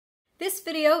This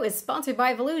video is sponsored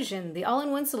by Volusion, the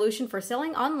all-in-one solution for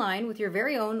selling online with your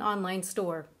very own online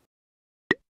store.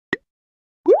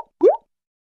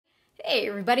 Hey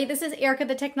everybody, this is Erica,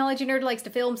 the technology nerd who likes to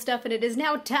film stuff, and it is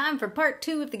now time for part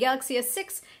 2 of the Galaxy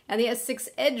S6 and the S6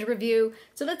 Edge review.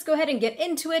 So let's go ahead and get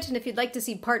into it, and if you'd like to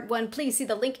see part 1, please see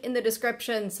the link in the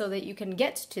description so that you can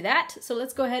get to that. So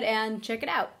let's go ahead and check it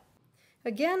out.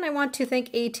 Again, I want to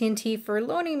thank AT&T for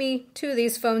loaning me two of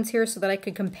these phones here so that I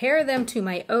could compare them to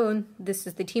my own. This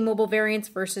is the T-Mobile variants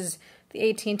versus the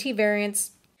AT&T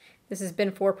variants. This has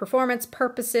been for performance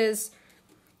purposes,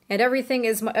 and everything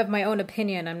is of my own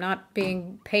opinion. I'm not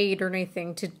being paid or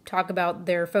anything to talk about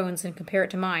their phones and compare it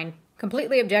to mine.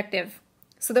 Completely objective.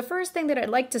 So the first thing that I'd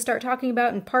like to start talking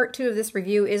about in part 2 of this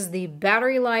review is the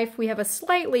battery life. We have a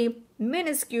slightly,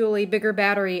 minusculely bigger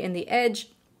battery in the Edge.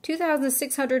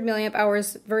 2,600 milliamp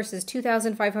hours versus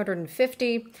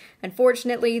 2,550.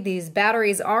 Unfortunately, these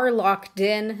batteries are locked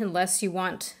in unless you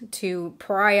want to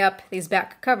pry up these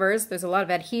back covers. There's a lot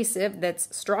of adhesive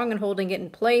that's strong in holding it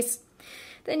in place.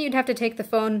 Then you'd have to take the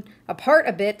phone apart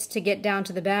a bit to get down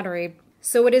to the battery.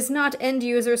 So it is not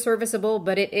end-user serviceable,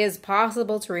 but it is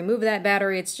possible to remove that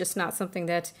battery. It's just not something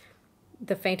that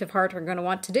the faint of heart are going to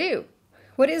want to do.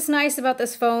 What is nice about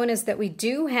this phone is that we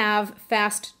do have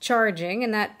fast charging,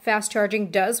 and that fast charging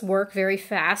does work very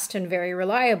fast and very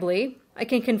reliably. I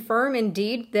can confirm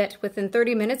indeed that within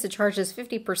 30 minutes it charges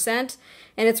 50%,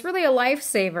 and it's really a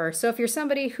lifesaver. So if you're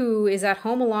somebody who is at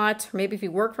home a lot, or maybe if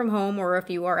you work from home, or if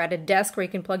you are at a desk where you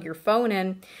can plug your phone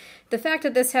in, the fact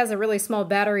that this has a really small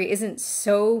battery isn't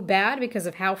so bad because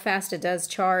of how fast it does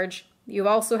charge. You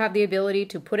also have the ability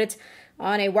to put it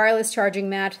on a wireless charging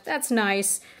mat. That's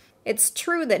nice. It's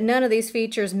true that none of these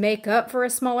features make up for a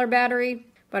smaller battery,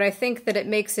 but I think that it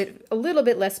makes it a little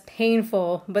bit less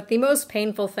painful. But the most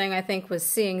painful thing, I think, was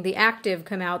seeing the Active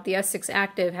come out, the S6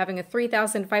 Active, having a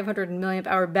 3,500 milliamp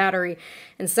hour battery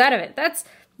inside of it. That's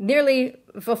nearly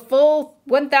a full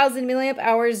 1,000 milliamp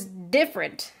hours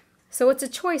different. So it's a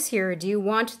choice here. Do you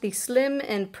want the slim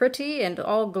and pretty and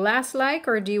all glass-like,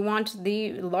 or do you want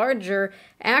the larger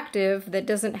Active that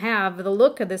doesn't have the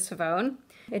look of this phone?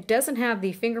 It doesn't have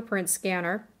the fingerprint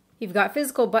scanner. You've got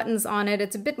physical buttons on it.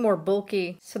 It's a bit more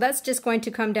bulky, so that's just going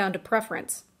to come down to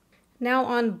preference. Now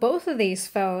on both of these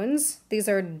phones, these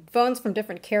are phones from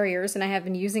different carriers, and I have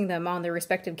been using them on their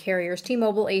respective carriers,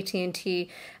 T-Mobile, AT&T.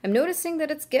 I'm noticing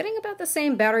that it's getting about the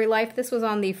same battery life. This was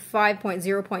on the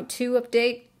 5.0.2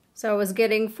 update. So I was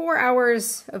getting 4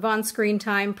 hours of on-screen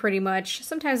time pretty much.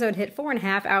 Sometimes I would hit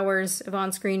 4.5 hours of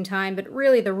on-screen time, but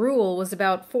really the rule was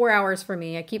about 4 hours for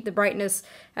me. I keep the brightness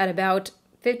at about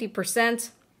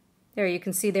 50%. There you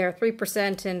can see there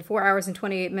 3% in 4 hours and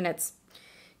 28 minutes.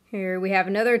 Here we have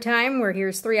another time where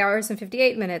here's 3 hours and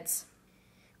 58 minutes.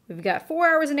 We've got 4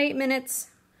 hours and 8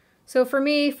 minutes. So for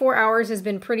me, 4 hours has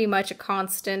been pretty much a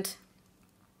constant.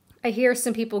 I hear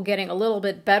some people getting a little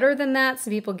bit better than that, some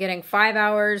people getting 5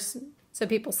 hours, some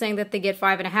people saying that they get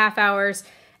 5.5 hours.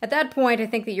 At that point, I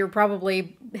think that you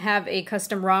probably have a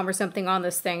custom ROM or something on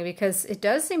this thing, because it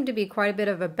does seem to be quite a bit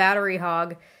of a battery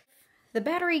hog. The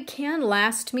battery can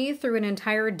last me through an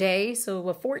entire day, so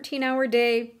a 14-hour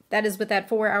day, that is with that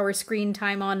 4-hour screen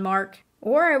time on mark.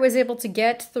 Or I was able to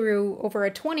get through over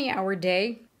a 20-hour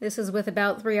day. This is with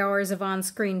about 3 hours of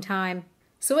on-screen time.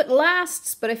 So it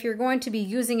lasts, but if you're going to be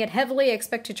using it heavily,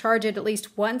 expect to charge it at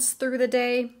least once through the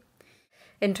day.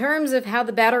 In terms of how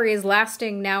the battery is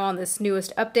lasting now on this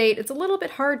newest update, it's a little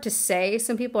bit hard to say.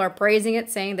 Some people are praising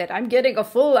it, saying that I'm getting a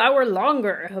full hour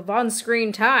longer of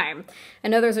on-screen time.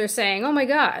 And others are saying, oh my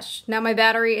gosh, now my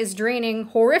battery is draining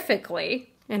horrifically.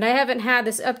 And I haven't had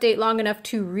this update long enough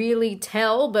to really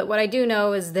tell, but what I do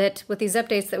know is that with these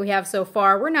updates that we have so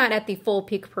far, we're not at the full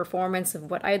peak performance of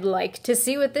what I'd like to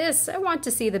see with this. I want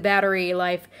to see the battery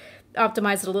life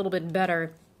optimized a little bit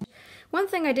better. One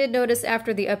thing I did notice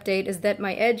after the update is that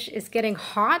my Edge is getting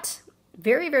hot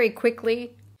very, very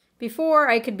quickly. Before,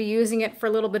 I could be using it for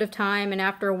a little bit of time, and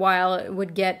after a while it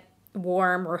would get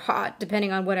warm or hot,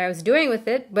 depending on what I was doing with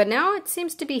it, but now it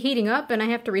seems to be heating up, and I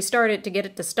have to restart it to get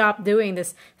it to stop doing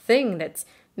this thing that's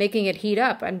making it heat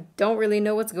up. I don't really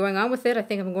know what's going on with it. I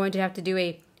think I'm going to have to do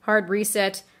a hard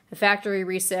reset, a factory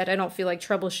reset. I don't feel like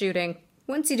troubleshooting.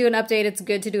 Once you do an update, it's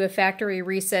good to do a factory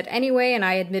reset anyway, and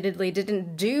I admittedly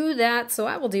didn't do that, so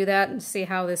I will do that and see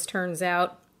how this turns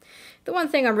out. The one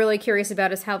thing I'm really curious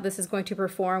about is how this is going to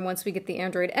perform once we get the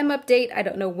Android M update. I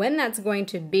don't know when that's going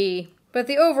to be. But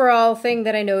the overall thing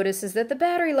that I notice is that the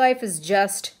battery life is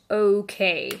just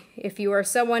okay. If you are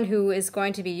someone who is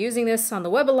going to be using this on the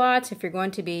web a lot, if you're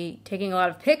going to be taking a lot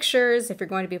of pictures, if you're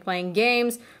going to be playing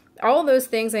games, All those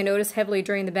things I notice heavily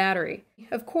drain the battery.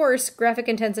 Of course,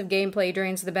 graphic-intensive gameplay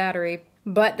drains the battery,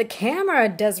 but the camera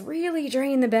does really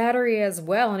drain the battery as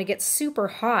well, and it gets super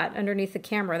hot underneath the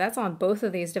camera. That's on both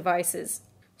of these devices.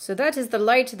 So that is the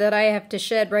light that I have to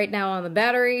shed right now on the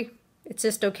battery. It's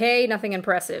just okay, nothing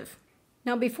impressive.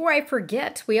 Now before I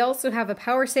forget, we also have a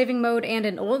power saving mode and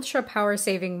an ultra power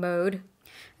saving mode.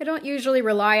 I don't usually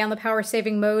rely on the power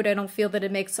saving mode. I don't feel that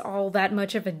it makes all that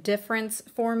much of a difference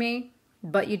for me,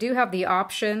 but you do have the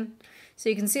option. So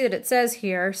you can see that it says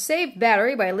here, save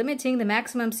battery by limiting the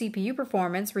maximum CPU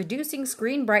performance, reducing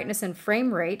screen brightness and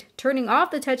frame rate, turning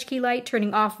off the touch key light,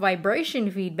 turning off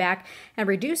vibration feedback, and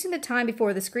reducing the time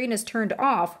before the screen is turned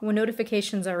off when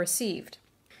notifications are received.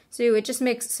 So it just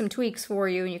makes some tweaks for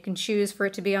you, and you can choose for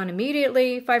it to be on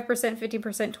immediately, 5%,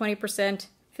 50%, 20%,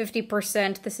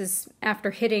 50%. This is after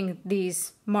hitting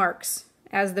these marks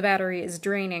as the battery is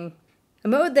draining. A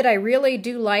mode that I really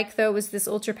do like, though, is this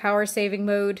ultra power saving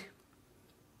mode.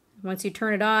 Once you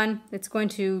turn it on, it's going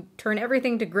to turn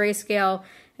everything to grayscale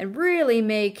and really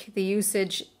make the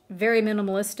usage very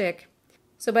minimalistic.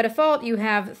 So by default, you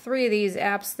have 3 of these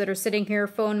apps that are sitting here: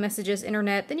 phone, messages,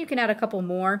 internet. Then you can add a couple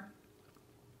more.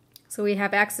 So we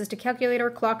have access to calculator,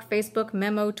 clock, Facebook,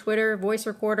 memo, Twitter, voice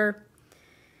recorder,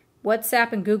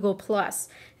 WhatsApp, and Google+.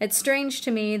 It's strange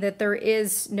to me that there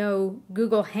is no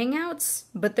Google Hangouts,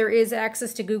 but there is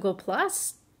access to Google+.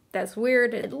 That's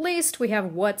weird. At least we have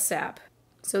WhatsApp.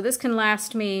 So this can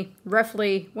last me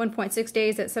roughly 1.6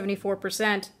 days at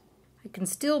 74%. I can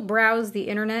still browse the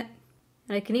internet,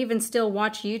 and I can even still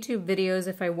watch YouTube videos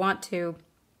if I want to.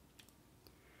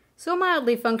 So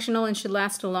mildly functional and should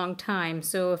last a long time.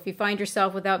 So if you find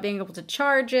yourself without being able to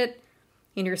charge it,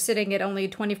 and you're sitting at only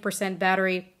 20%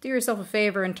 battery, do yourself a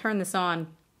favor and turn this on.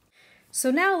 So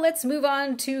now let's move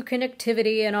on to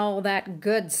connectivity and all that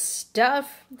good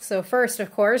stuff. So first,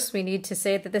 of course, we need to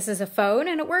say that this is a phone,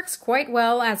 and it works quite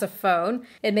well as a phone.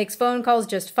 It makes phone calls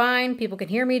just fine. People can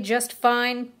hear me just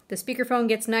fine. The speakerphone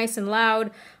gets nice and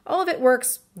loud. All of it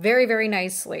works very, very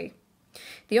nicely.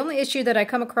 The only issue that I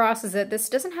come across is that this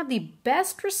doesn't have the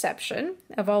best reception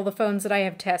of all the phones that I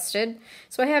have tested.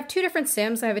 So I have 2 different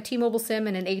SIMs. I have a T-Mobile SIM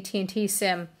and an AT&T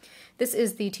SIM. This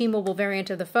is the T-Mobile variant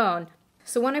of the phone.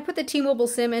 So when I put the T-Mobile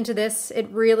SIM into this, it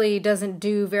really doesn't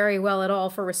do very well at all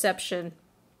for reception.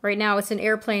 Right now it's in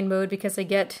airplane mode because I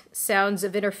get sounds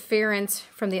of interference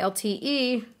from the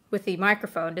LTE with the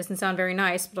microphone. It doesn't sound very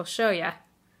nice, but I'll show you.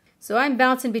 So I'm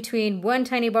bouncing between 1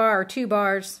 tiny bar or 2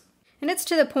 bars. And it's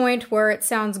to the point where it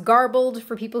sounds garbled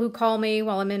for people who call me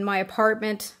while I'm in my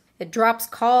apartment. It drops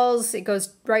calls, it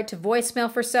goes right to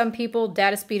voicemail for some people,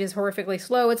 data speed is horrifically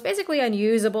slow, it's basically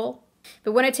unusable.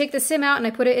 But when I take the SIM out and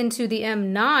I put it into the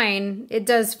M9, it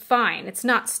does fine. It's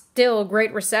not still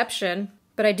great reception,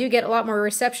 but I do get a lot more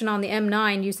reception on the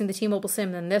M9 using the T-Mobile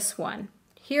SIM than this one.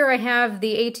 Here I have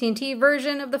the AT&T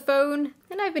version of the phone,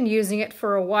 and I've been using it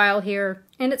for a while here,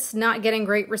 and it's not getting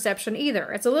great reception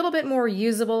either. It's a little bit more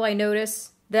usable, I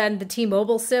notice, than the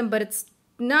T-Mobile SIM, but it's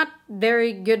not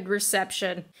very good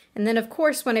reception. And then, of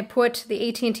course, when I put the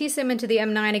AT&T SIM into the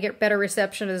M9, I get better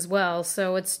reception as well,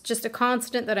 so it's just a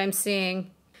constant that I'm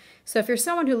seeing. So if you're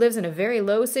someone who lives in a very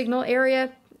low signal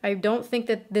area, I don't think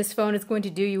that this phone is going to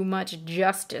do you much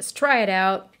justice. Try it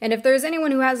out. And if there's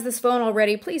anyone who has this phone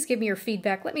already, please give me your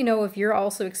feedback. Let me know if you're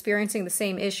also experiencing the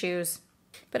same issues.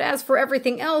 But as for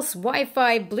everything else,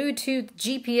 Wi-Fi, Bluetooth,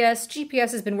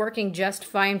 GPS has been working just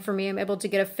fine for me. I'm able to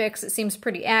get a fix. It seems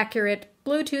pretty accurate.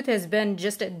 Bluetooth has been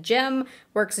just a gem.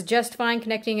 Works just fine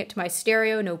connecting it to my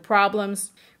stereo, no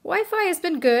problems. Wi-Fi has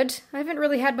been good. I haven't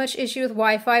really had much issue with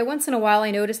Wi-Fi. Once in a while I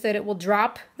notice that it will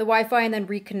drop the Wi-Fi and then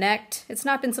reconnect. It's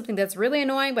not been something that's really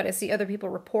annoying, but I see other people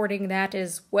reporting that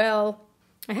as well.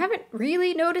 I haven't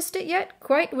really noticed it yet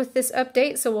quite with this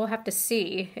update, so we'll have to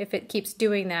see if it keeps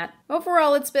doing that.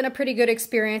 Overall, it's been a pretty good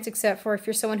experience, except for if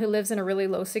you're someone who lives in a really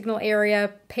low signal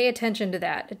area, pay attention to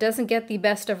that. It doesn't get the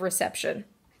best of reception.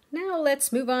 Now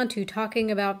let's move on to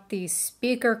talking about the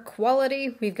speaker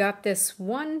quality. We've got this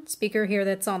one speaker here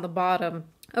that's on the bottom.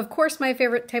 Of course, my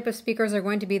favorite type of speakers are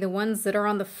going to be the ones that are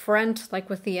on the front, like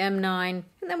with the M9.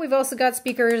 And then we've also got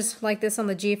speakers like this on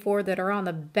the G4 that are on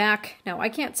the back. Now, I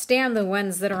can't stand the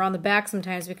ones that are on the back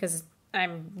sometimes because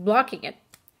I'm blocking it.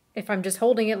 If I'm just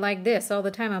holding it like this all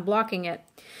the time, I'm blocking it.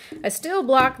 I still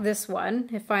block this one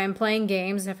if I am playing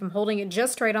games. If I'm holding it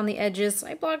just right on the edges,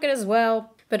 I block it as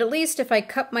well. But at least if I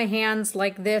cup my hands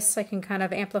like this, I can kind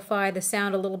of amplify the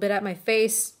sound a little bit at my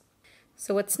face.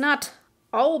 So it's not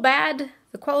all bad.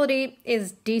 The quality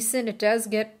is decent. It does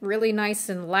get really nice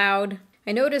and loud.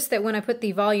 I noticed that when I put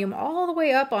the volume all the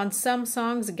way up on some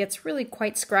songs, it gets really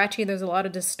quite scratchy. There's a lot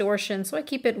of distortion, so I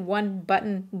keep it one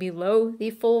button below the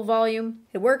full volume.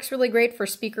 It works really great for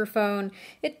speakerphone.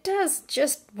 It does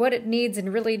just what it needs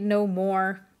and really no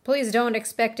more. Please don't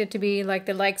expect it to be like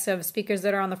the likes of speakers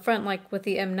that are on the front, like with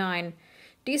the M9.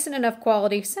 Decent enough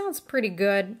quality, sounds pretty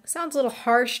good. Sounds a little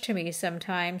harsh to me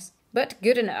sometimes, but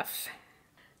good enough.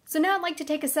 So now I'd like to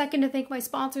take a second to thank my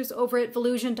sponsors over at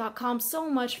Volusion.com so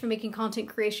much for making content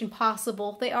creation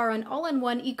possible. They are an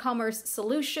all-in-one e-commerce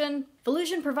solution.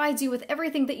 Volusion provides you with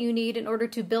everything that you need in order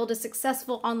to build a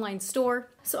successful online store.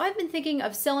 So I've been thinking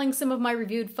of selling some of my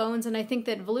reviewed phones, and I think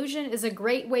that Volusion is a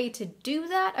great way to do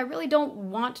that. I really don't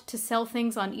want to sell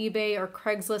things on eBay or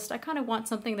Craigslist. I kind of want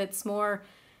something that's more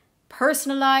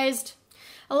personalized.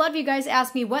 A lot of you guys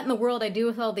ask me what in the world I do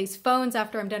with all these phones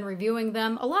after I'm done reviewing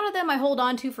them. A lot of them I hold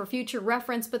on to for future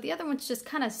reference, but the other ones just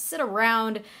kind of sit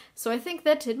around. So I think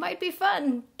that it might be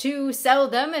fun to sell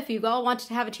them. If you all want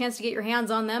to have a chance to get your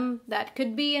hands on them, that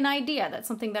could be an idea. That's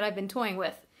something that I've been toying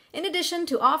with. In addition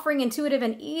to offering intuitive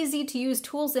and easy to use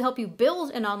tools to help you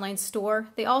build an online store,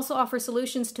 they also offer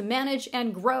solutions to manage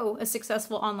and grow a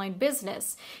successful online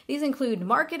business. These include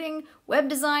marketing, web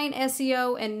design,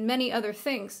 SEO, and many other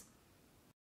things.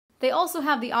 They also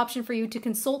have the option for you to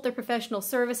consult their professional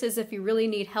services if you really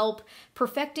need help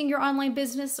perfecting your online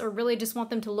business or really just want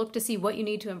them to look to see what you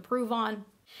need to improve on.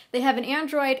 They have an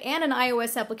Android and an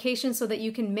iOS application so that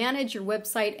you can manage your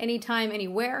website anytime,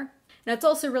 anywhere. And it's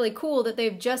also really cool that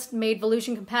they've just made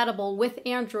Volusion compatible with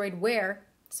Android Wear,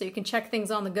 so you can check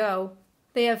things on the go.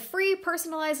 They have free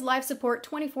personalized live support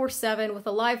 24/7 with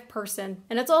a live person,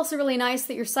 and it's also really nice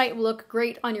that your site will look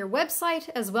great on your website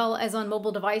as well as on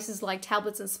mobile devices like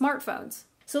tablets and smartphones.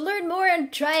 So learn more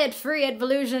and try it free at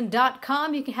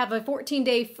Volusion.com. You can have a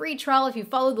 14-day free trial if you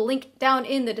follow the link down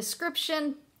in the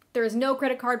description. There is no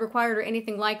credit card required or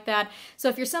anything like that. So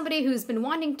if you're somebody who's been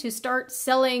wanting to start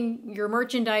selling your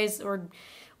merchandise or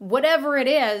whatever it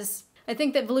is, I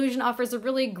think that Volusion offers a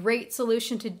really great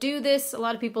solution to do this. A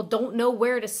lot of people don't know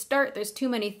where to start. There's too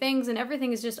many things and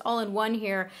everything is just all in one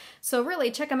here. So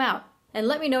really check them out and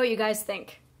let me know what you guys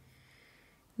think.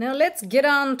 Now let's get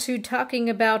on to talking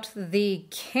about the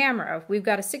camera. We've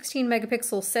got a 16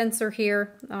 megapixel sensor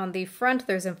here. On the front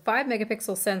there's a 5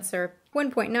 megapixel sensor,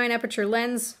 1.9 aperture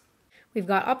lens. We've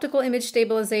got optical image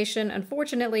stabilization.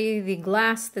 Unfortunately, the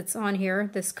glass that's on here,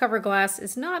 this cover glass,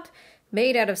 is not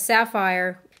made out of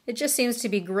sapphire. It just seems to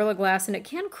be Gorilla Glass, and it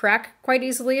can crack quite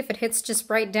easily if it hits just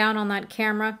right down on that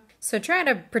camera. So try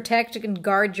to protect and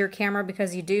guard your camera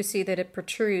because you do see that it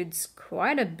protrudes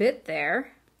quite a bit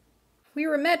there. We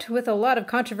were met with a lot of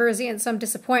controversy and some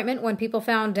disappointment when people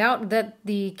found out that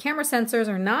the camera sensors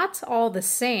are not all the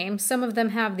same. Some of them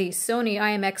have the Sony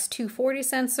IMX240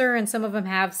 sensor and some of them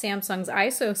have Samsung's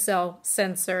ISOCELL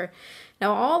sensor.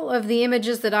 Now all of the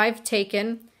images that I've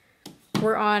taken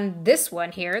were on this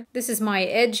one here. This is my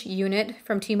Edge unit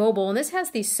from T-Mobile, and this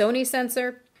has the Sony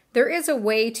sensor. There is a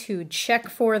way to check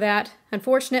for that.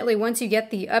 Unfortunately, once you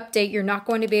get the update, you're not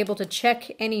going to be able to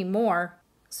check anymore.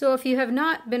 So if you have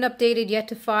not been updated yet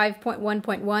to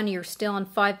 5.1.1, you're still on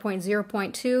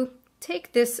 5.0.2,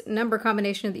 take this number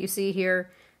combination that you see here,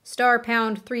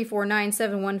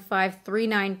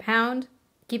 *349711539#.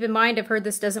 Keep in mind, I've heard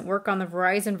this doesn't work on the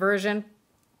Verizon version.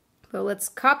 But let's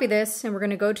copy this, and we're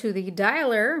going to go to the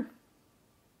dialer,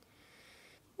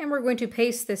 and we're going to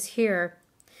paste this here.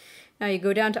 Now you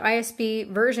go down to ISP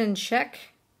version check,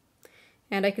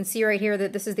 and I can see right here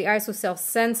that this is the ISOCELL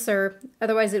sensor.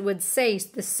 Otherwise it would say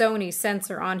the Sony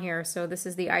sensor on here, so this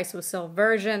is the ISOCELL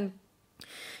version.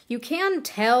 You can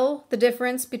tell the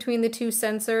difference between the two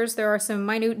sensors. There are some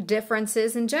minute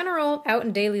differences. In general, out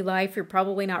in daily life, you're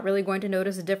probably not really going to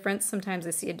notice a difference. Sometimes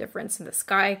I see a difference in the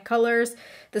sky colors.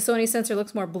 The Sony sensor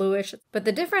looks more bluish. But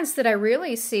the difference that I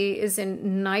really see is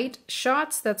in night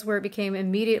shots. That's where it became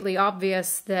immediately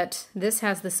obvious that this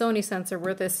has the Sony sensor,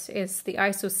 where this is the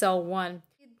ISOCELL one.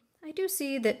 I do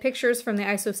see that pictures from the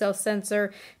ISOCELL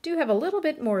sensor do have a little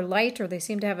bit more light, or they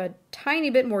seem to have a tiny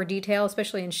bit more detail,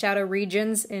 especially in shadow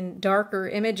regions, in darker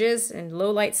images, and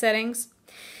low light settings.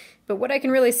 But what I can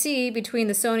really see between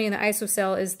the Sony and the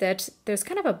ISOCELL is that there's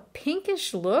kind of a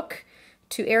pinkish look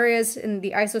to areas in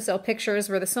the ISOCELL pictures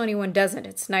where the Sony one doesn't.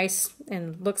 It's nice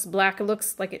and looks black, it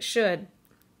looks like it should.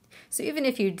 So even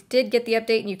if you did get the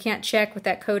update and you can't check with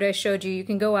that code I showed you, you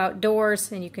can go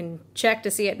outdoors and you can check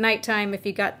to see at nighttime if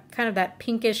you got kind of that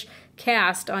pinkish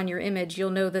cast on your image.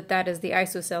 You'll know that that is the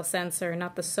ISOCELL sensor,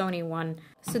 not the Sony one.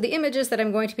 So the images that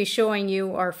I'm going to be showing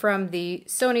you are from the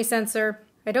Sony sensor.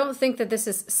 I don't think that this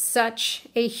is such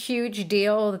a huge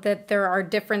deal that there are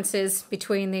differences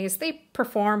between these. They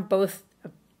perform both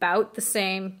about the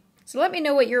same. So let me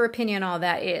know what your opinion on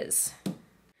that is.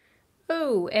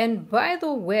 Oh, and by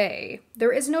the way,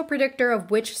 there is no predictor of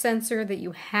which sensor that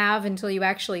you have until you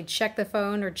actually check the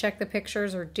phone or check the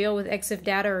pictures or deal with EXIF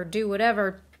data or do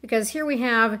whatever. Because here we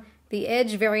have the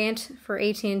Edge variant for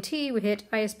AT&T. We hit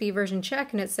ISB version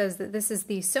check and it says that this is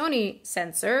the Sony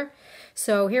sensor.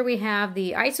 So here we have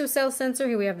the ISOCELL sensor,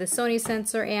 here we have the Sony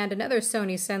sensor and another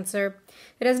Sony sensor.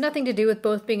 It has nothing to do with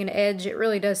both being an Edge. It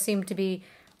really does seem to be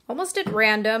almost at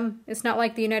random. It's not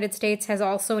like the United States has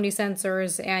all Sony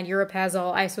sensors and Europe has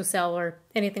all ISOCELL or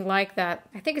anything like that.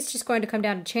 I think it's just going to come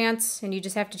down to chance and you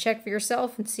just have to check for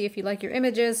yourself and see if you like your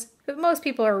images. But most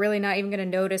people are really not even going to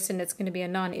notice and it's going to be a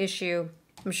non-issue.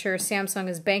 I'm sure Samsung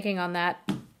is banking on that.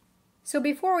 So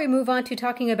before we move on to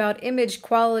talking about image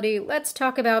quality, let's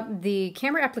talk about the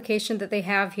camera application that they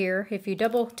have here. If you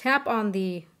double tap on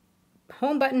the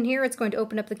home button here, it's going to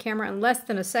open up the camera in less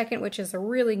than a second, which is a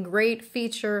really great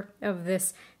feature of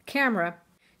this camera.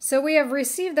 So we have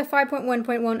received the 5.1.1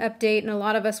 update, and a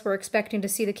lot of us were expecting to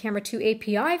see the Camera 2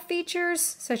 API features,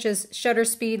 such as shutter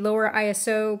speed, lower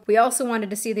ISO. We also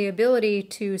wanted to see the ability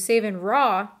to save in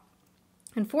RAW.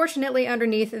 Unfortunately,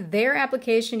 underneath their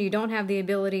application, you don't have the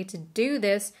ability to do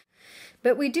this,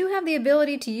 but we do have the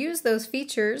ability to use those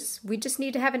features. We just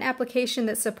need to have an application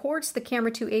that supports the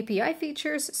Camera 2 API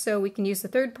features, so we can use the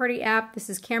third-party app. This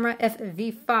is Camera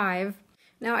FV5.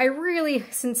 Now, I really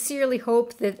sincerely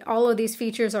hope that all of these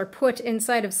features are put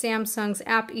inside of Samsung's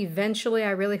app eventually.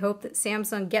 I really hope that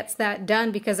Samsung gets that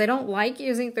done because I don't like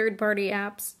using third-party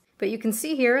apps. But you can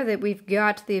see here that we've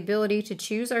got the ability to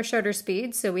choose our shutter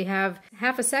speed. So we have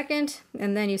half a second,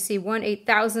 and then you see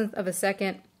 1/8,000th of a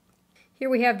second. Here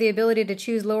we have the ability to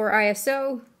choose lower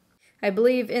ISO. I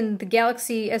believe in the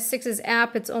Galaxy S6's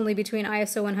app, it's only between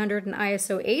ISO 100 and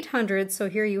ISO 800. So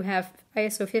here you have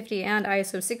ISO 50 and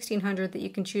ISO 1600 that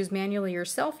you can choose manually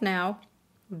yourself now.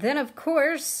 Then, of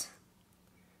course,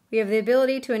 we have the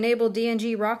ability to enable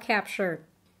DNG RAW capture.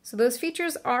 So those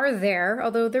features are there,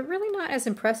 although they're really not as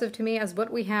impressive to me as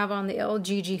what we have on the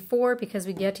LG G4 because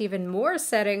we get even more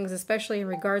settings, especially in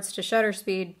regards to shutter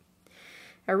speed.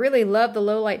 I really love the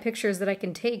low light pictures that I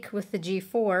can take with the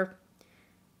G4.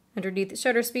 Underneath the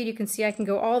shutter speed, you can see I can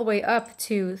go all the way up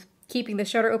to keeping the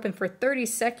shutter open for 30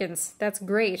 seconds. That's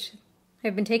great.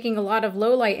 I've been taking a lot of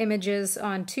low light images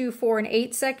on 2, 4, and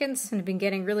 8 seconds and have been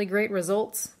getting really great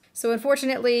results. So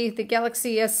unfortunately, the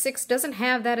Galaxy S6 doesn't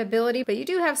have that ability, but you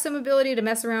do have some ability to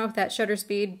mess around with that shutter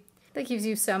speed. That gives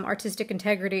you some artistic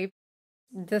integrity.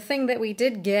 The thing that we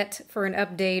did get for an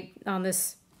update on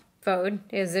this phone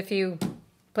is if you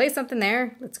place something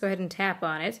there, let's go ahead and tap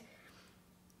on it.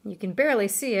 You can barely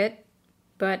see it,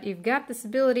 but you've got this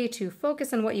ability to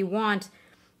focus on what you want,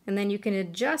 and then you can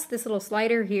adjust this little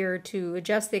slider here to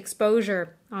adjust the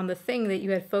exposure on the thing that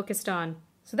you had focused on.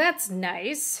 So that's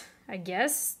nice, I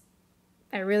guess.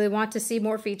 I really want to see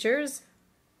more features.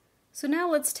 So now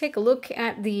let's take a look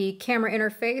at the camera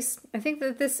interface. I think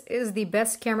that this is the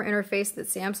best camera interface that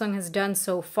Samsung has done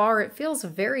so far. It feels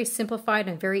very simplified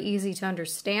and very easy to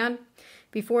understand.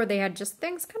 Before they had just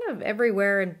things kind of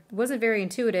everywhere and wasn't very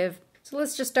intuitive. So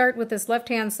let's just start with this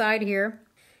left-hand side here.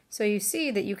 So you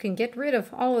see that you can get rid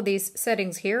of all of these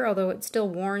settings here, although it still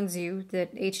warns you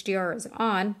that HDR is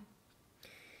on.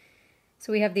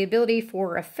 So we have the ability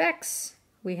for effects.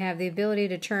 We have the ability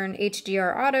to turn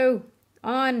HDR auto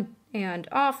on and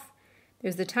off.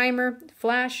 There's the timer,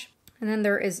 flash, and then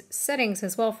there is settings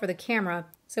as well for the camera.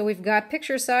 So we've got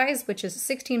picture size, which is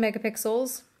 16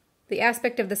 megapixels. The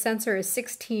aspect of the sensor is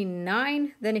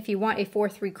 16:9. Then if you want a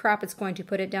 4:3 crop, it's going to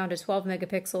put it down to 12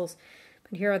 megapixels.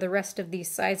 But here are the rest of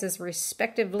these sizes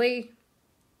respectively.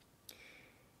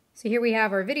 So here we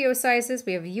have our video sizes.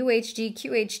 We have UHD,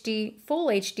 QHD, Full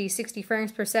HD, 60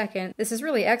 frames per second. This is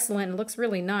really excellent and looks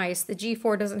really nice. The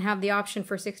G4 doesn't have the option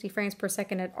for 60 frames per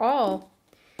second at all.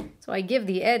 So I give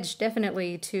the edge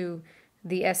definitely to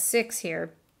the S6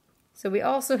 here. So we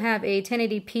also have a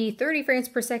 1080p 30 frames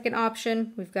per second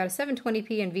option. We've got a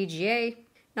 720p and VGA.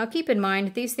 Now keep in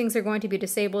mind, these things are going to be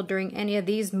disabled during any of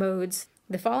these modes.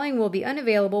 The following will be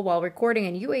unavailable while recording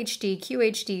in UHD,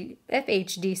 QHD,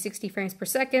 FHD 60 frames per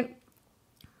second.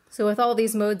 So with all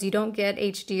these modes, you don't get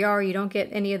HDR, you don't get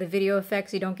any of the video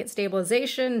effects, you don't get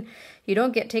stabilization, you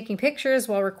don't get taking pictures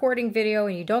while recording video,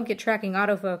 and you don't get tracking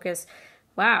autofocus.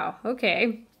 Wow,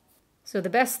 okay. So the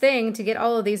best thing to get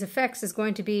all of these effects is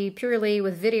going to be purely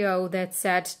with video that's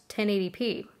at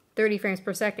 1080p, 30 frames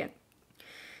per second.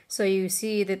 So you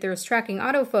see that there's tracking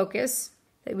autofocus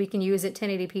that we can use at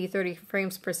 1080p, 30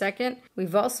 frames per second.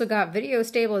 We've also got video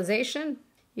stabilization.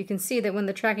 You can see that when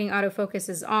the tracking autofocus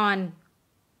is on,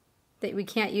 that we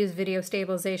can't use video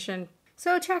stabilization.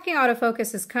 So tracking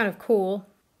autofocus is kind of cool.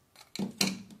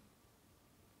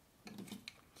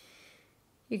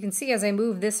 You can see as I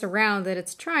move this around that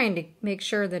it's trying to make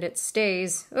sure that it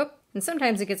stays. Oh, and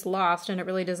sometimes it gets lost and it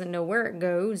really doesn't know where it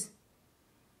goes.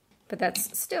 But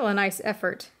that's still a nice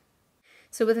effort.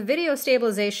 So with video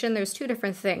stabilization, there's two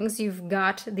different things. You've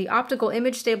got the optical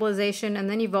image stabilization, and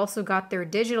then you've also got their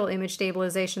digital image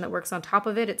stabilization that works on top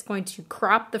of it. It's going to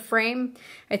crop the frame.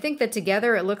 I think that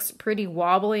together it looks pretty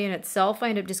wobbly in itself.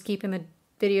 I end up just keeping the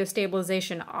video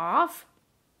stabilization off.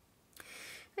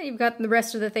 And you've got the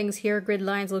rest of the things here, grid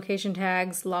lines, location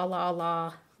tags, la la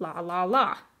la, la la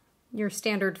la. Your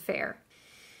standard fare.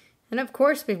 And of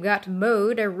course we've got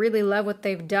mode. I really love what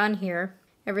they've done here.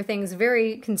 Everything's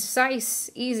very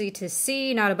concise, easy to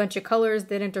see, not a bunch of colors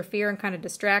that interfere and kind of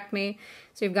distract me.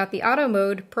 So you've got the auto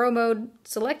mode, pro mode,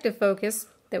 selective focus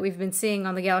that we've been seeing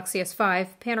on the Galaxy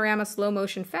S5, panorama, slow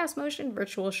motion, fast motion,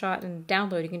 virtual shot, and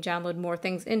download. You can download more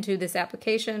things into this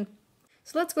application.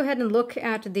 So let's go ahead and look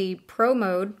at the pro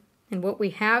mode and what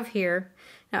we have here.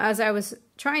 Now, as I was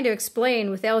trying to explain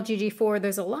with LG G4,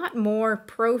 there's a lot more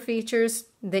pro features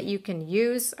that you can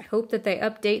use. I hope that they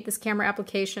update this camera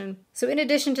application. So in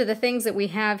addition to the things that we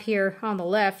have here on the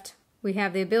left, we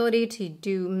have the ability to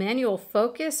do manual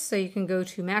focus, so you can go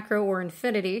to macro or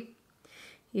infinity.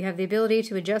 You have the ability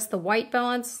to adjust the white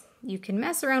balance. You can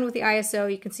mess around with the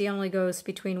ISO. You can see it only goes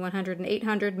between 100 and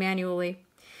 800 manually.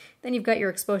 Then you've got your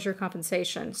exposure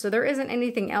compensation. So there isn't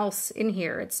anything else in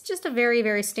here. It's just a very,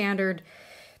 very standard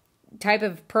type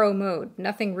of pro mode.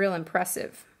 Nothing real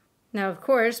impressive. Now, of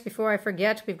course, before I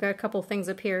forget, we've got a couple things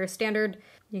up here. Standard,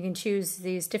 you can choose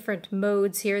these different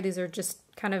modes here. These are just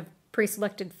kind of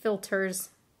pre-selected filters.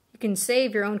 You can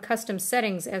save your own custom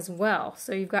settings as well.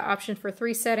 So you've got option for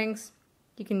 3 settings.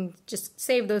 You can just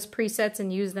save those presets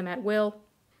and use them at will.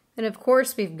 And of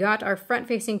course, we've got our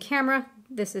front-facing camera.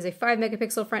 This is a 5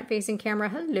 megapixel front-facing camera.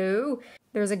 Hello!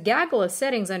 There's a gaggle of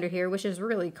settings under here, which is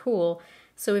really cool.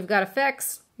 So we've got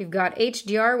effects, we've got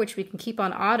HDR, which we can keep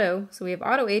on auto. So we have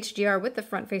auto HDR with the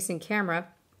front-facing camera.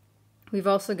 We've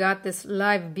also got this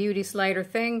live beauty slider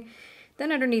thing.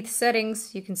 Then underneath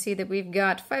settings, you can see that we've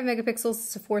got 5 megapixels,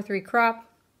 it's a 4:3 crop.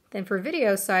 Then for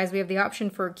video size, we have the option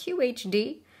for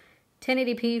QHD,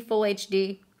 1080p, Full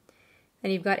HD.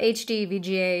 Then you've got HD,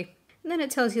 VGA, and then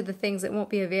it tells you the things that won't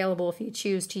be available if you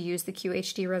choose to use the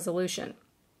QHD resolution.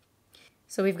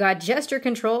 So we've got gesture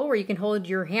control where you can hold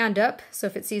your hand up, so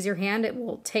if it sees your hand it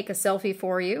will take a selfie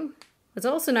for you. What's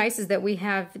also nice is that we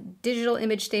have digital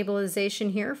image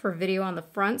stabilization here for video on the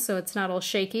front, so it's not all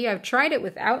shaky. I've tried it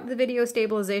without the video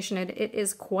stabilization and it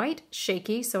is quite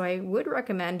shaky, so I would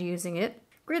recommend using it.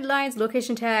 Grid lines,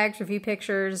 location tags, review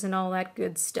pictures, and all that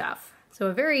good stuff. So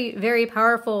a very, very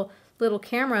powerful little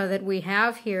camera that we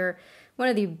have here. One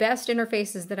of the best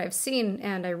interfaces that I've seen,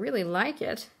 and I really like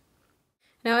it.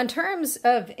 Now, in terms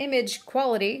of image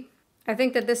quality, I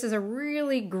think that this is a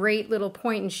really great little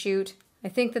point and shoot. I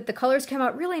think that the colors come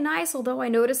out really nice, although I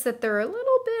noticed that they're a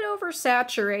little bit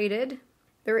oversaturated.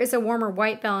 There is a warmer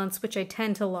white balance, which I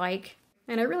tend to like.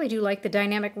 And I really do like the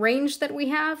dynamic range that we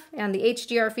have, and the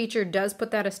HDR feature does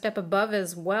put that a step above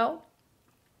as well.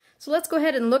 So let's go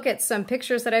ahead and look at some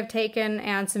pictures that I've taken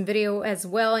and some video as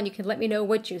well, and you can let me know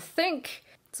what you think.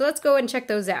 So let's go and check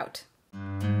those out.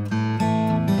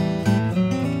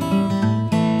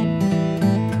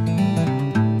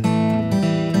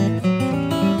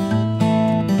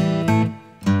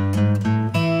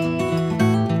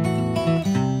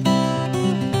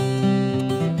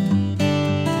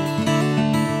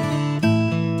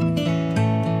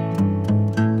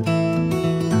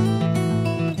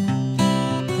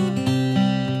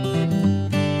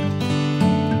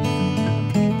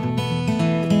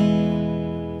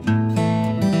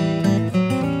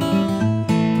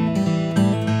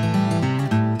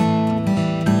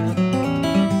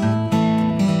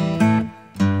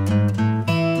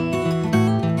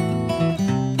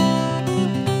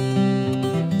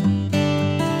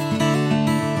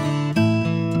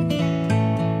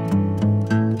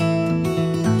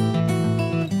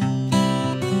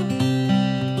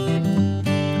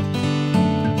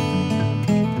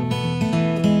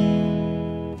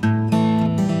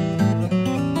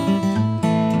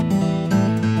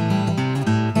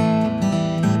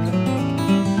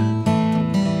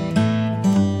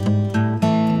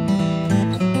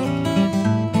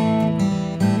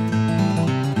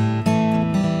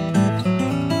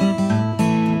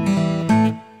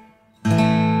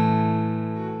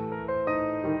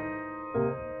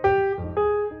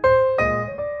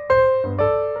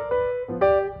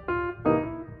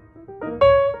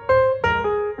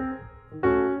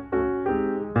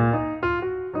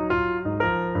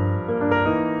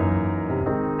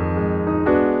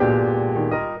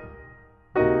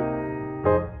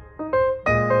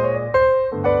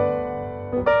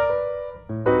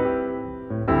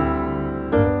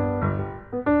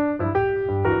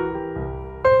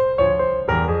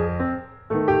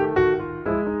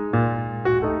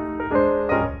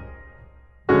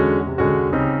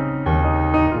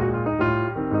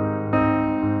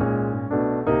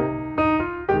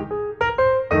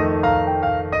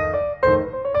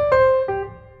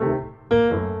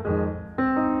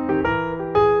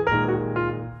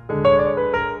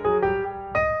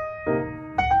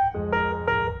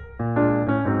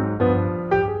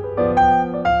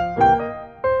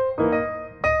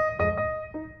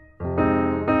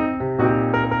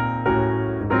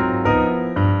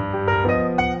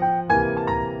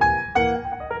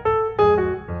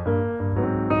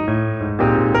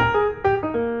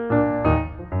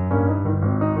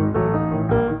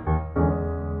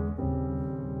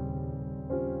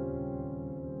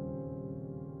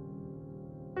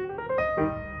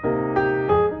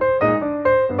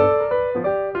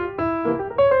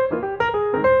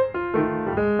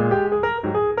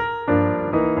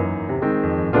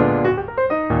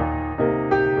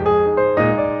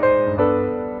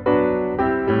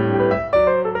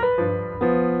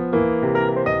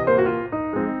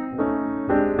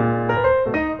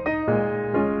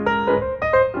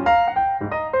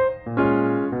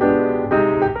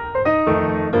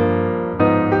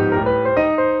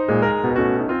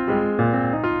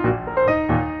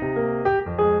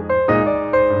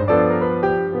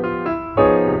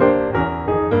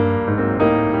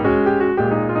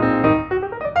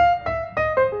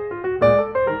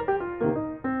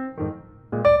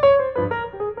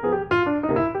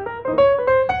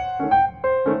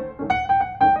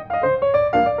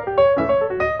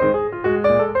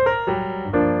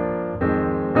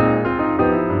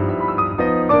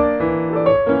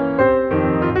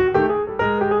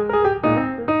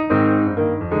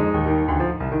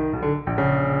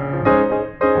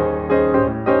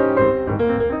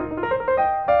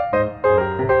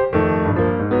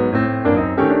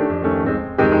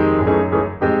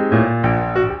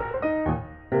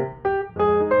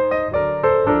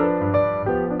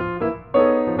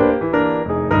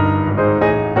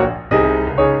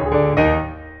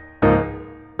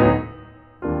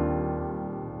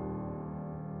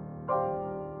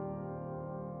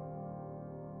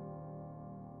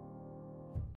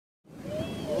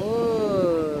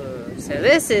 So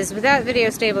this is without video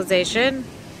stabilization.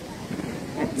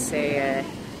 That's a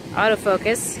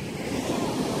autofocus.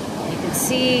 You can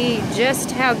see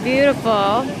just how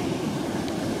beautiful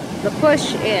the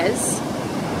push is.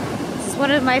 This is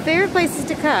one of my favorite places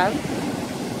to come.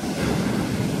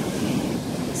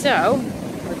 So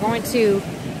we're going to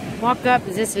walk up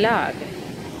this log.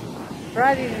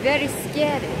 Probably very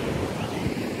scary.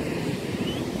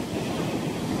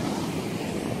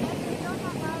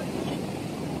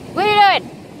 What are you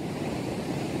doing?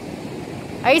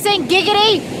 Are you saying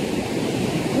giggity?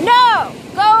 No!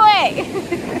 Go away!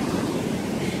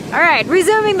 Alright,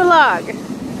 resuming the log.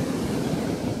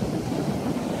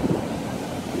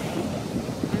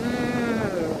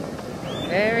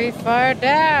 Very far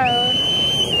down.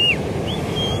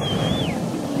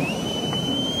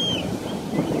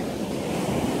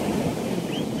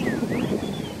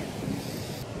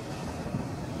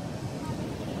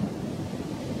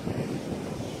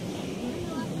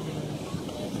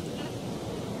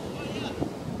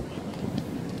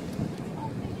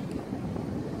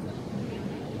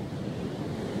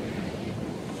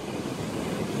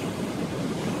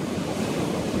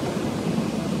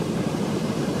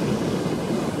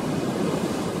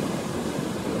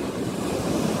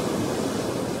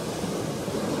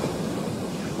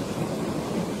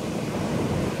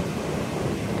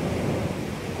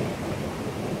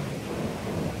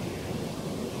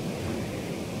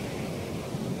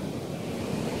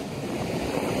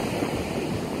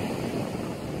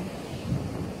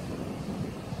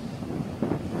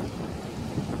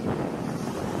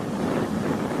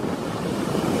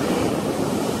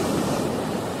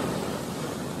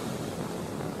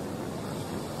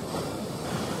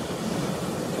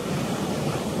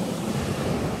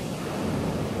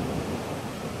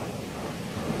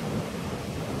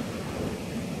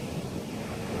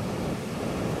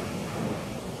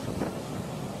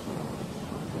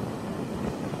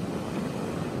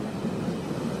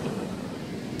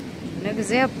 Look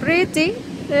how pretty.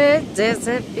 It is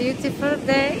a beautiful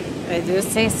day. I do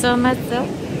say so myself.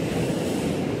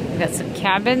 We've got some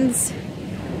cabins.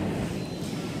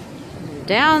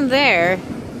 Down there,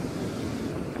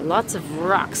 lots of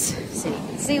rocks. So you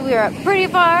can see we are up pretty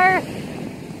far.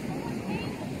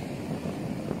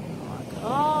 Walk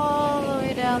all the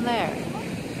way down there.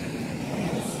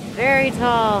 It's very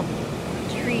tall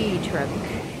tree trunk.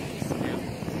 So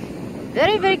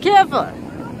very, very careful.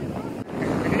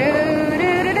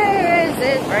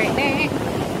 This is frightening,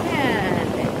 and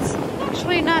it's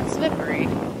actually not slippery.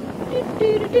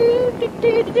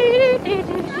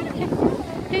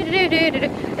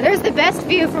 There's the best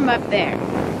view from up there.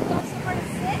 Somewhere to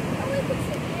sit? Oh, we could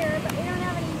sit here, but we don't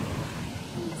have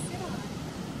anything to sit on.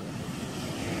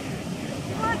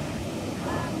 Come on.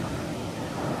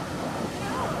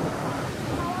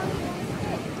 How long are you going to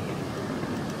sit?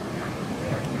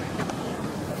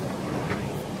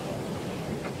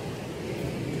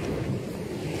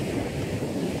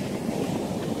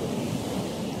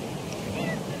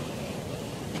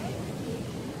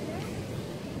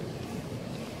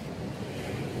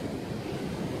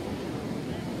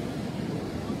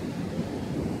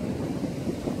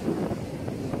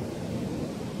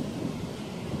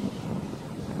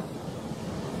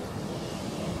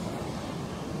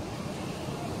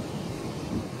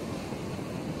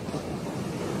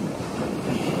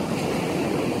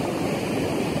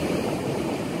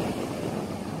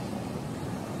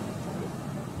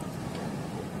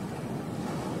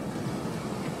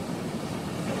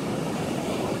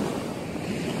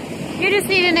 You just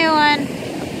need a new one.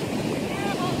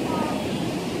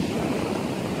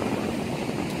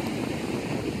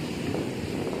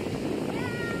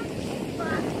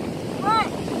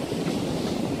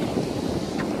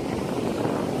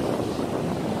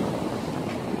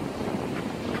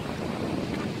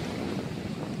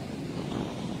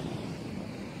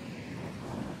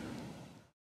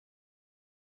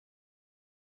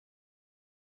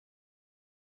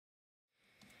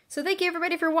 So thank you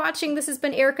everybody for watching. This has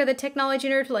been Erica, the technology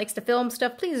nerd who likes to film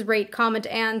stuff. Please rate, comment,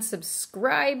 and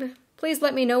subscribe. Please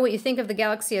let me know what you think of the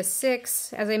Galaxy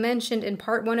S6. As I mentioned in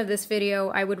part 1 of this video,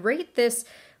 I would rate this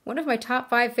one of my top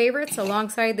 5 favorites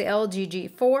alongside the LG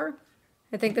G4.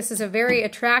 I think this is a very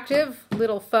attractive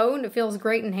little phone. It feels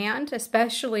great in hand,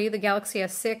 especially the Galaxy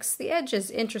S6. The edge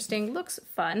is interesting, looks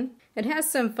fun. It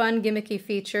has some fun gimmicky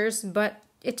features, but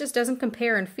it just doesn't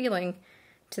compare in feeling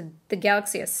to the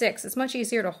Galaxy S6. It's much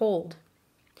easier to hold.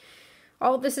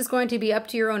 All of this is going to be up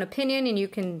to your own opinion, and you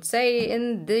can say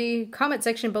in the comment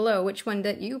section below which one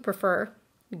that you prefer.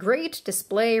 Great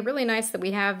display, really nice that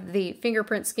we have the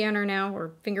fingerprint scanner now,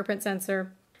 or fingerprint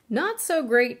sensor. Not so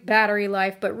great battery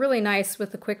life, but really nice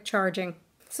with the quick charging.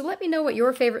 So let me know what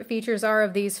your favorite features are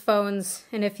of these phones,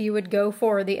 and if you would go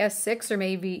for the S6 or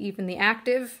maybe even the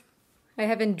Active. I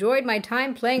have enjoyed my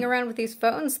time playing around with these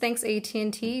phones. Thanks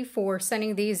AT&T for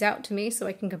sending these out to me so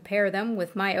I can compare them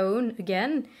with my own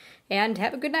again. And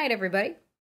have a good night, everybody.